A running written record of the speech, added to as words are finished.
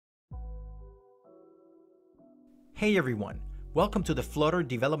Hey everyone, welcome to the Flutter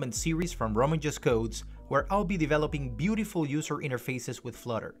Development Series from Roman Just Codes, where I'll be developing beautiful user interfaces with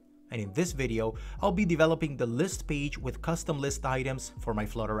Flutter. And in this video, I'll be developing the list page with custom list items for my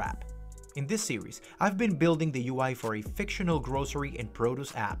Flutter app. In this series, I've been building the UI for a fictional grocery and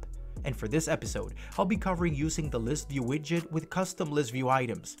produce app. And for this episode, I'll be covering using the list view widget with custom list view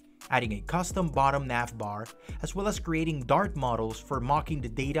items, adding a custom bottom nav bar, as well as creating Dart models for mocking the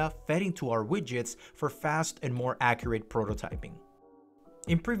data fed into our widgets for fast and more accurate prototyping.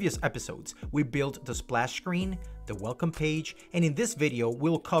 In previous episodes, we built the splash screen, the welcome page, and in this video,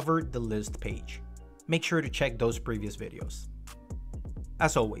 we'll cover the list page. Make sure to check those previous videos.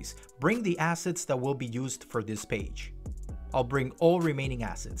 As always, bring the assets that will be used for this page. I'll bring all remaining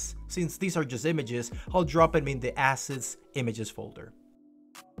assets. Since these are just images, I'll drop them in the Assets Images folder.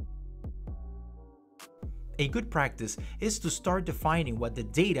 A good practice is to start defining what the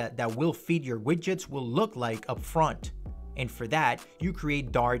data that will feed your widgets will look like up front. And for that, you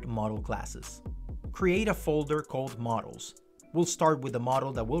create Dart model classes. Create a folder called Models. We'll start with the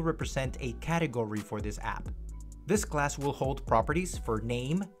model that will represent a category for this app. This class will hold properties for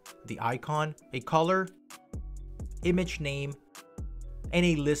name, the icon, a color, image name, and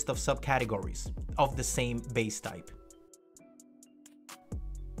a list of subcategories of the same base type.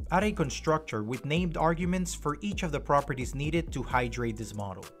 Add a constructor with named arguments for each of the properties needed to hydrate this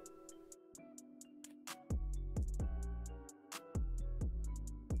model.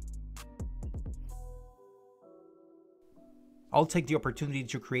 I'll take the opportunity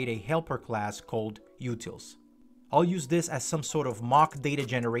to create a helper class called utils. I'll use this as some sort of mock data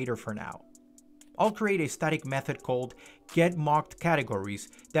generator for now. I'll create a static method called getMockedCategories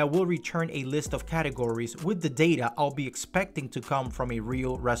that will return a list of categories with the data I'll be expecting to come from a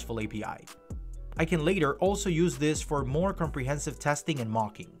real RESTful API. I can later also use this for more comprehensive testing and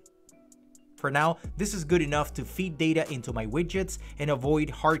mocking. For now, this is good enough to feed data into my widgets and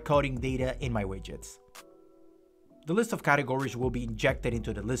avoid hard-coding data in my widgets. The list of categories will be injected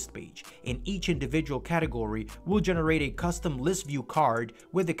into the list page, and each individual category will generate a custom list view card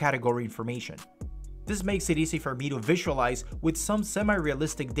with the category information. This makes it easy for me to visualize with some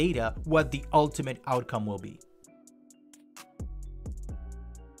semi-realistic data what the ultimate outcome will be.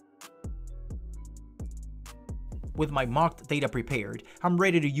 With my mocked data prepared, I'm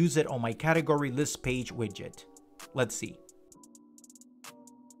ready to use it on my category list page widget. Let's see.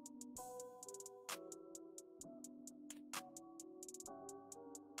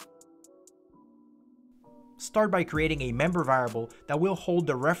 Start by creating a member variable that will hold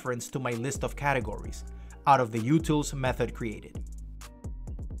the reference to my list of categories out of the utils method created.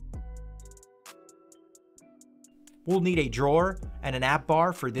 We'll need a drawer and an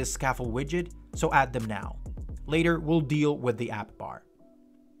AppBar for this scaffold widget, so add them now. Later, we'll deal with the AppBar.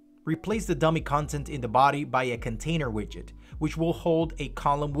 Replace the dummy content in the body by a container widget, which will hold a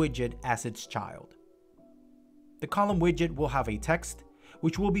column widget as its child. The column widget will have a text,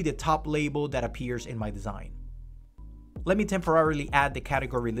 which will be the top label that appears in my design. Let me temporarily add the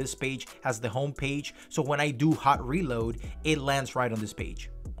category list page as the home page, so when I do hot reload, it lands right on this page.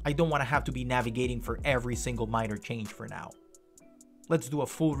 I don't want to have to be navigating for every single minor change for now. Let's do a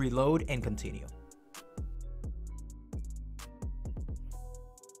full reload and continue.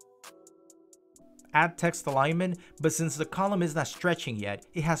 Add text alignment, but since the column is not stretching yet,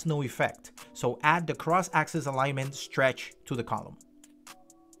 it has no effect, so add the cross-axis alignment stretch to the column.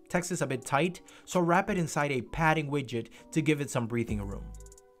 Text is a bit tight, so wrap it inside a padding widget to give it some breathing room.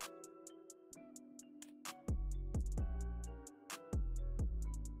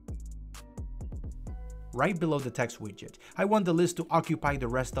 Right below the text widget, I want the list to occupy the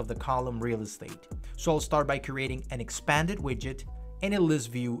rest of the column real estate, so I'll start by creating an expanded widget and a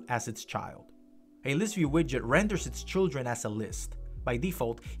list view as its child. A list view widget renders its children as a list. By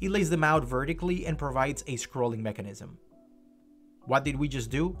default, it lays them out vertically and provides a scrolling mechanism. What did we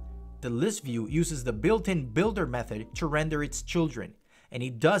just do? The list view uses the built-in builder method to render its children, and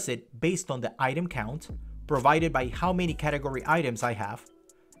it does it based on the item count, provided by how many category items I have,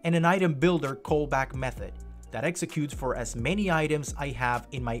 and an item builder callback method that executes for as many items I have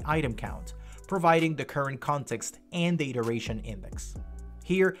in my item count, providing the current context and the iteration index.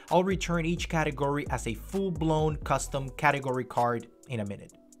 Here, I'll return each category as a full-blown custom category card in a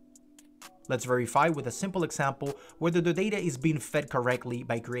minute. Let's verify with a simple example whether the data is being fed correctly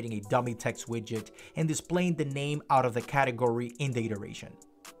by creating a dummy text widget and displaying the name out of the category in the iteration.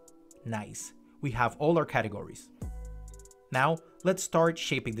 Nice, we have all our categories. Now, let's start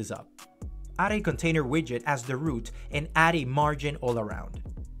shaping this up. Add a container widget as the root and add a margin all around.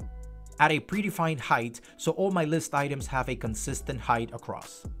 Add a predefined height so all my list items have a consistent height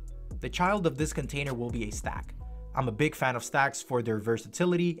across. The child of this container will be a stack. I'm a big fan of stacks for their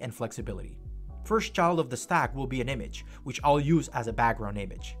versatility and flexibility. First child of the stack will be an image, which I'll use as a background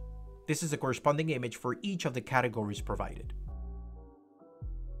image. This is the corresponding image for each of the categories provided.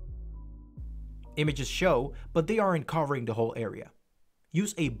 Images show, but they aren't covering the whole area.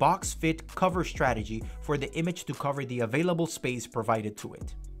 Use a box fit cover strategy for the image to cover the available space provided to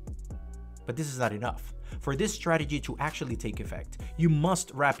it. But this is not enough. For this strategy to actually take effect, you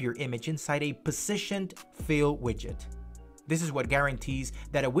must wrap your image inside a positioned fill widget. This is what guarantees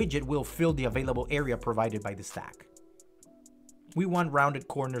that a widget will fill the available area provided by the stack. We want rounded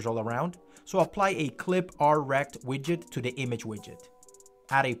corners all around, so apply a clip R rect widget to the image widget.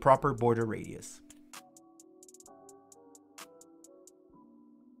 Add a proper border radius.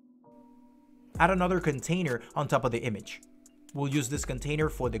 Add another container on top of the image. We'll use this container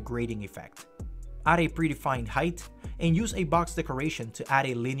for the grading effect. Add a predefined height and use a box decoration to add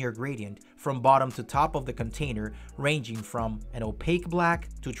a linear gradient from bottom to top of the container, ranging from an opaque black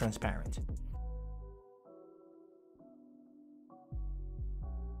to transparent.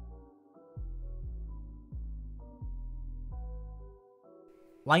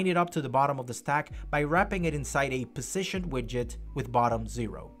 Line it up to the bottom of the stack by wrapping it inside a positioned widget with bottom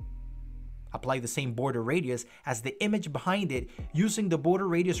 0. Apply the same border radius as the image behind it using the border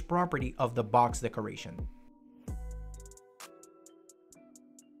radius property of the box decoration.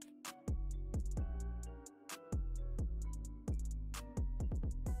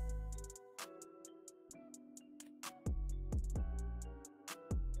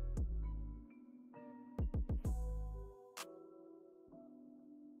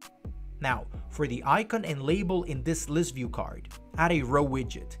 Now, for the icon and label in this list view card, add a row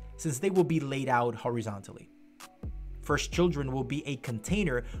widget, since they will be laid out horizontally. First children will be a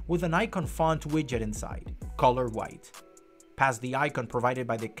container with an icon font widget inside, color white. Pass the icon provided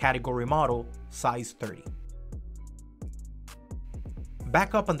by the category model, size 30.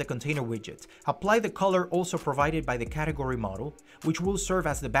 Back up on the container widget, apply the color also provided by the category model, which will serve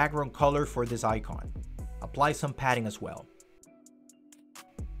as the background color for this icon. Apply some padding as well.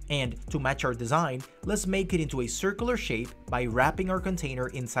 And to match our design, let's make it into a circular shape by wrapping our container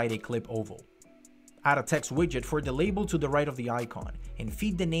inside a clip oval. Add a text widget for the label to the right of the icon and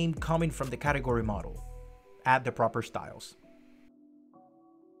feed the name coming from the category model. Add the proper styles.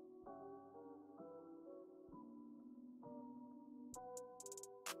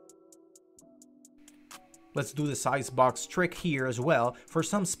 Let's do the size box trick here as well for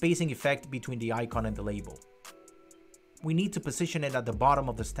some spacing effect between the icon and the label. We need to position it at the bottom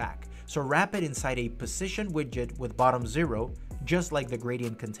of the stack, so wrap it inside a positioned widget with bottom 0, just like the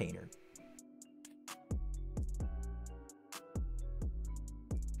gradient container.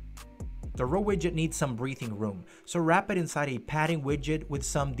 The row widget needs some breathing room, so wrap it inside a padding widget with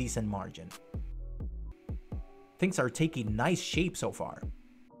some decent margin. Things are taking nice shape so far.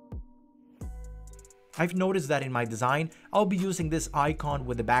 I've noticed that in my design, I'll be using this icon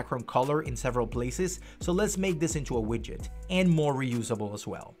with the background color in several places, so let's make this into a widget, and more reusable as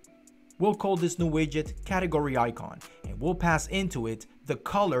well. We'll call this new widget Category Icon, and we'll pass into it the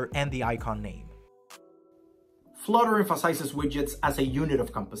color and the icon name. Flutter emphasizes widgets as a unit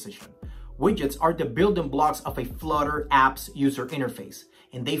of composition. Widgets are the building blocks of a Flutter app's user interface,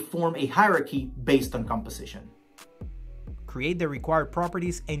 and they form a hierarchy based on composition. Create the required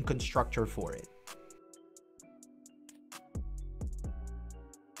properties and constructor for it.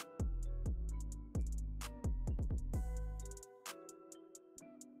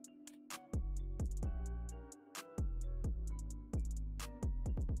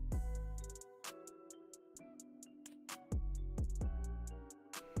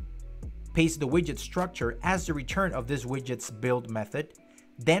 Paste the widget structure as the return of this widget's build method,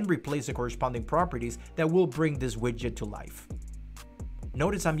 then replace the corresponding properties that will bring this widget to life.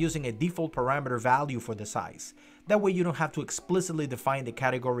 Notice I'm using a default parameter value for the size. That way you don't have to explicitly define the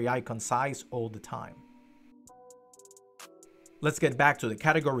category icon size all the time. Let's get back to the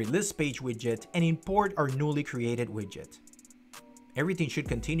category list page widget and import our newly created widget. Everything should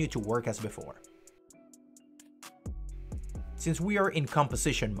continue to work as before. Since we are in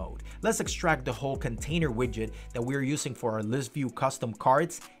composition mode, let's extract the whole container widget that we're using for our list view custom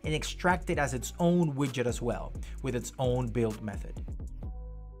cards and extract it as its own widget as well, with its own build method.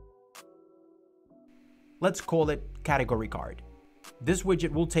 Let's call it category card. This widget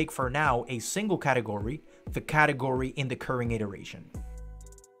will take for now a single category, the category in the current iteration.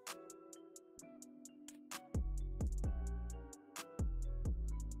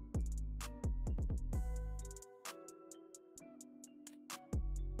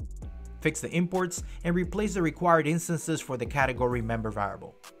 Fix the imports, and replace the required instances for the category member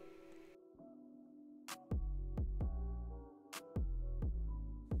variable.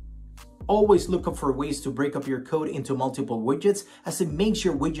 Always look up for ways to break up your code into multiple widgets, as it makes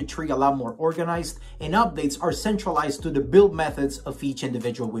your widget tree a lot more organized, and updates are centralized to the build methods of each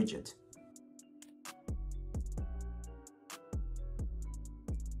individual widget.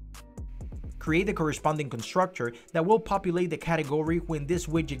 Create the corresponding constructor that will populate the category when this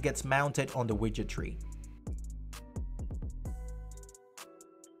widget gets mounted on the widget tree.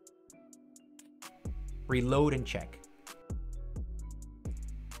 Reload and check.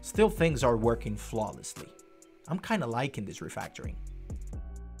 Still, things are working flawlessly. I'm kinda liking this refactoring.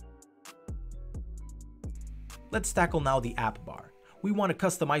 Let's tackle now the AppBar. We want to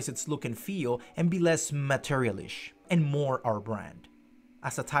customize its look and feel and be less materialish and more our brand.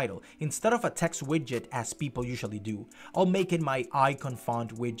 As a title, instead of a text widget as people usually do, I'll make it my icon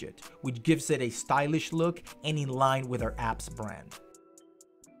font widget, which gives it a stylish look and in line with our app's brand.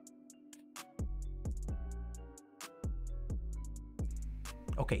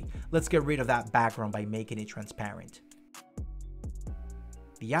 Okay, let's get rid of that background by making it transparent.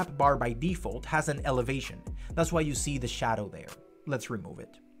 The AppBar by default has an elevation. That's why you see the shadow there. Let's remove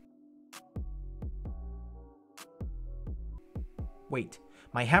it. Wait,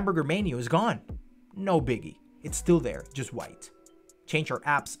 my hamburger menu is gone. No biggie, it's still there, just white. Change our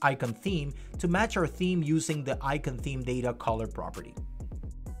app's icon theme to match our theme using the icon theme data color property.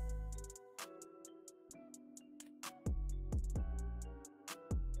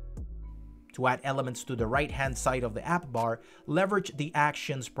 To add elements to the right-hand side of the AppBar, leverage the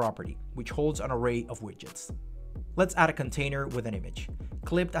Actions property, which holds an array of widgets. Let's add a container with an image,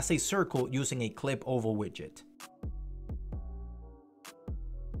 clipped as a circle using a clip oval widget.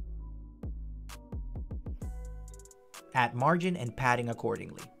 Add margin and padding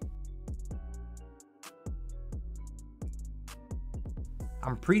accordingly.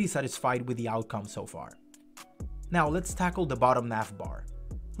 I'm pretty satisfied with the outcome so far. Now let's tackle the bottom nav bar.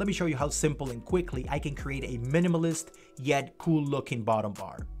 Let me show you how simple and quickly I can create a minimalist yet cool looking bottom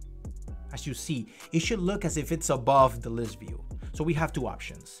bar. As you see, it should look as if it's above the list view. So we have two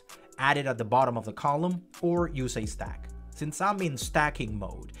options: add it at the bottom of the column or use a stack. Since I'm in stacking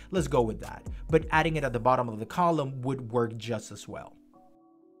mode, let's go with that, but adding it at the bottom of the column would work just as well.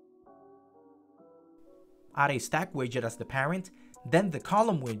 Add a stack widget as the parent, then the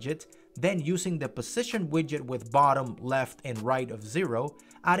column widget, then using the position widget with bottom, left, and right of 0,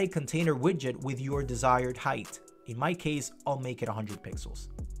 add a container widget with your desired height. In my case, I'll make it 100 pixels.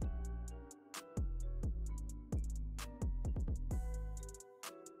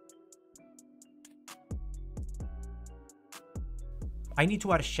 I need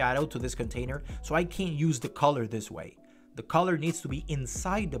to add a shadow to this container, so I can't use the color this way. The color needs to be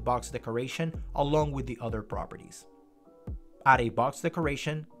inside the box decoration along with the other properties. Add a box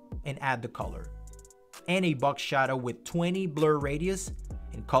decoration and add the color. And a box shadow with 20 blur radius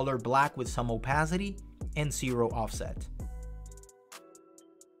and color black with some opacity and 0 offset.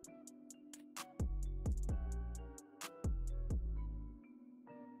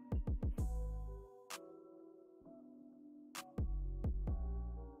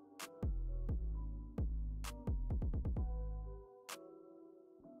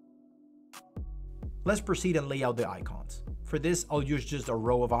 Let's proceed and lay out the icons. For this, I'll use just a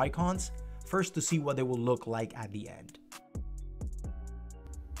row of icons, first to see what they will look like at the end.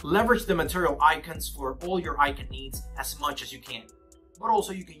 Leverage the material icons for all your icon needs as much as you can, but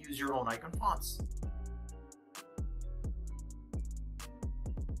also you can use your own icon fonts.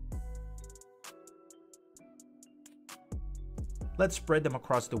 Let's spread them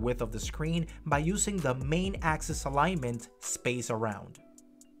across the width of the screen by using the main axis alignment space around.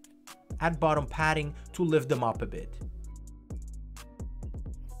 Add bottom padding to lift them up a bit.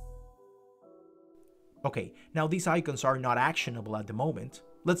 Okay, now these icons are not actionable at the moment.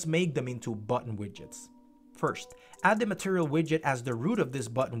 Let's make them into button widgets. First, add the material widget as the root of this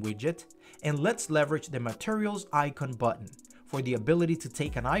button widget, and let's leverage the materials icon button for the ability to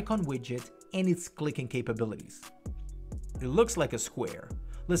take an icon widget and its clicking capabilities. It looks like a square.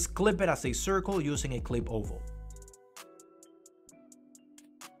 Let's clip it as a circle using a clip oval.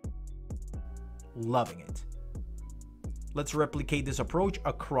 Loving it. Let's replicate this approach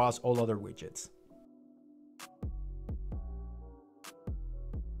across all other widgets.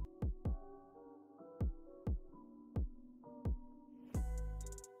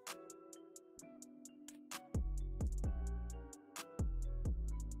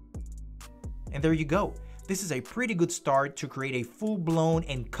 And there you go. This is a pretty good start to create a full-blown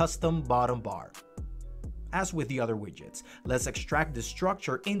and custom bottom bar. As with the other widgets, let's extract the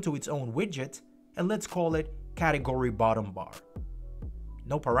structure into its own widget, and let's call it category bottom bar.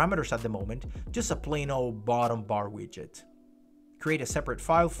 No parameters at the moment, just a plain old bottom bar widget. Create a separate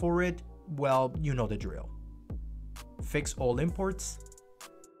file for it, Well, you know the drill. Fix all imports.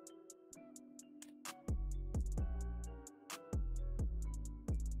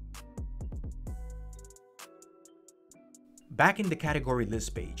 Back in the category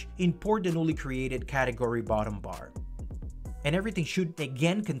list page, import the newly created category bottom bar. And everything should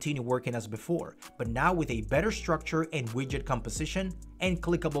again continue working as before, but now with a better structure and widget composition and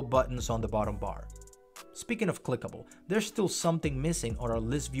clickable buttons on the bottom bar. Speaking of clickable, there's still something missing on our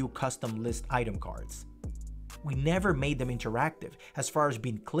list view custom list item cards. We never made them interactive as far as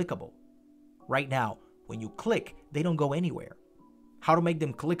being clickable. Right now, when you click, they don't go anywhere. How to make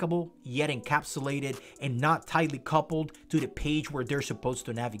them clickable, yet encapsulated and not tightly coupled to the page where they're supposed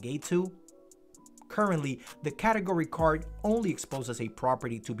to navigate to? Currently, the category card only exposes a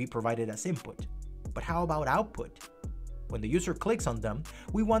property to be provided as input. But how about output? When the user clicks on them,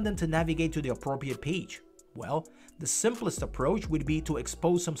 we want them to navigate to the appropriate page. Well, the simplest approach would be to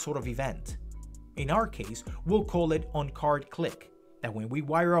expose some sort of event. In our case, we'll call it onCardClick, that when we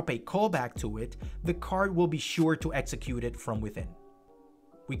wire up a callback to it, the card will be sure to execute it from within.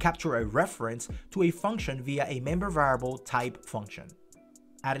 We capture a reference to a function via a member variable type function,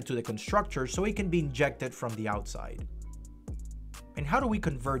 added to the constructor so it can be injected from the outside. And how do we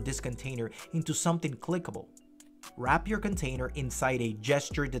convert this container into something clickable? Wrap your container inside a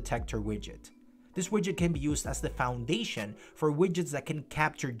gesture detector widget. This widget can be used as the foundation for widgets that can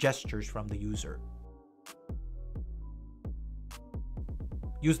capture gestures from the user.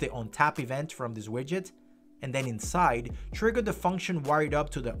 Use the onTap event from this widget, and then inside, trigger the function wired up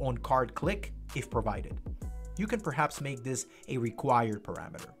to the onCardClick if provided. You can perhaps make this a required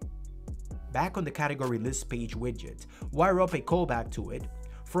parameter. Back on the category list page widget, wire up a callback to it,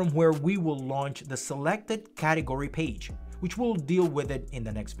 from where we will launch the selected category page, which we'll deal with it in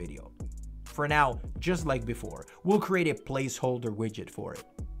the next video. For now, just like before, we'll create a placeholder widget for it.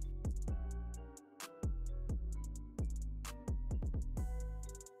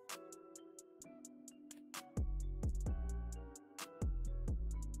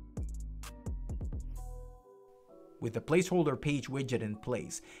 With the placeholder page widget in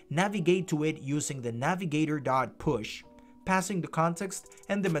place, navigate to it using the navigator.push, passing the context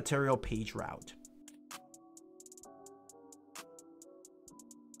and the material page route.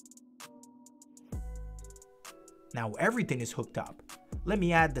 Now everything is hooked up. Let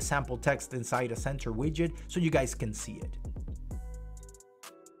me add the sample text inside a center widget so you guys can see it.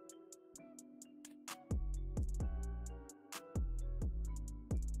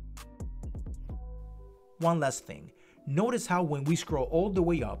 One last thing, notice how when we scroll all the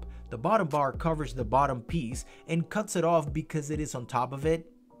way up, the bottom bar covers the bottom piece and cuts it off because it is on top of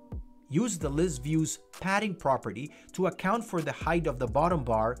it? Use the list view's padding property to account for the height of the bottom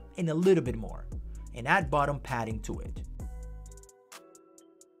bar and a little bit more, and add bottom padding to it.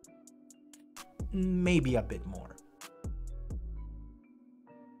 Maybe a bit more.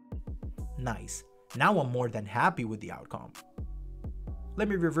 Nice, now I'm more than happy with the outcome. Let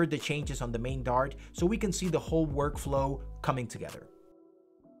me revert the changes on the main Dart so we can see the whole workflow coming together.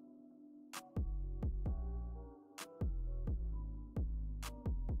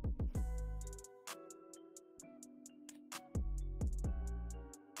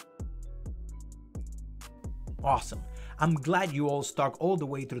 Awesome. I'm glad you all stuck all the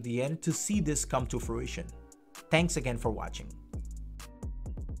way through the end to see this come to fruition. Thanks again for watching.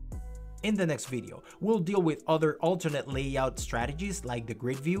 In the next video, we'll deal with other alternate layout strategies like the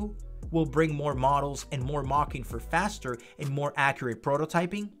grid view. We'll bring more models and more mocking for faster and more accurate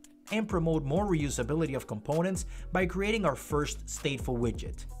prototyping, and promote more reusability of components by creating our first stateful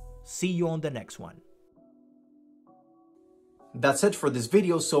widget. See you on the next one. That's it for this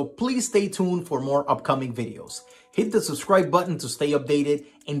video, so please stay tuned for more upcoming videos. Hit the subscribe button to stay updated,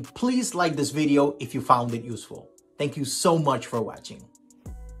 and please like this video if you found it useful. Thank you so much for watching.